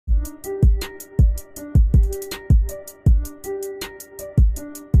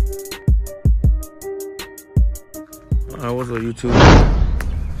up, YouTube?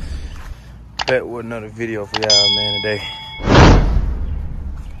 Back with another video for y'all, man, today.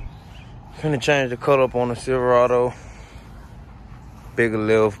 Finna change the color up on the Silverado. Bigger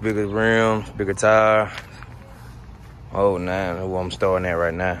lift, bigger rims, bigger tire. Oh, nah, that's where I'm starting at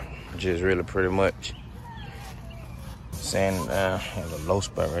right now. Just really pretty much sanding down. There's a low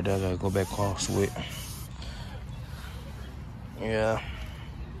spot right there. I gotta go back across with. Yeah.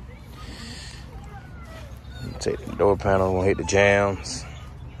 Take the door panel, gonna hit the jams.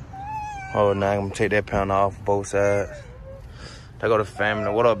 Oh, now I'm gonna take that panel off both sides. There go the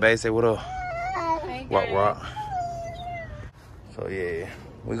family. What up, babe? Say what up? Hey, Rock. So yeah,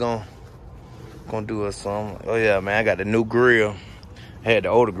 we gonna do us some. Oh yeah, man, I got the new grill. I had the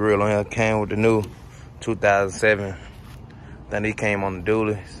older grill on here. Came with the new 2007. Then he came on the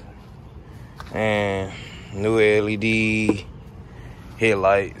dualies. And new LED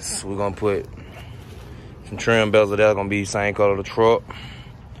headlights. We're gonna put some trim bells. That's gonna be same color of the truck.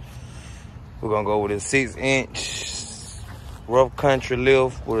 We're gonna go with a 6-inch rough country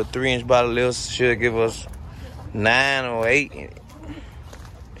lift with a 3-inch body lift. Should give us 9 or 8.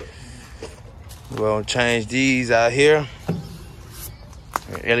 We're gonna change these out here.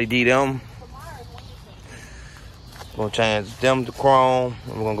 LED them. We're gonna change them to chrome.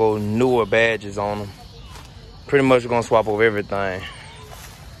 And we're gonna go newer badges on them. Pretty much we're gonna swap over everything.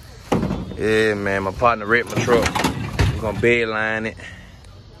 Yeah, man, my partner wrecked my truck. We're gonna bed line it.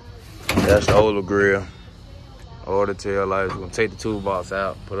 That's the older grill. All the tail lights. We're gonna take the toolbox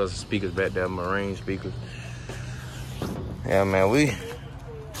out, put us some speakers back there, Marine speakers. Yeah, man, we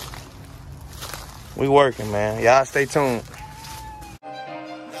working, man. Y'all stay tuned.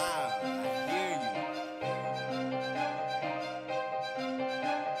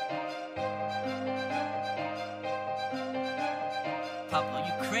 Papa,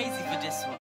 you crazy for this one.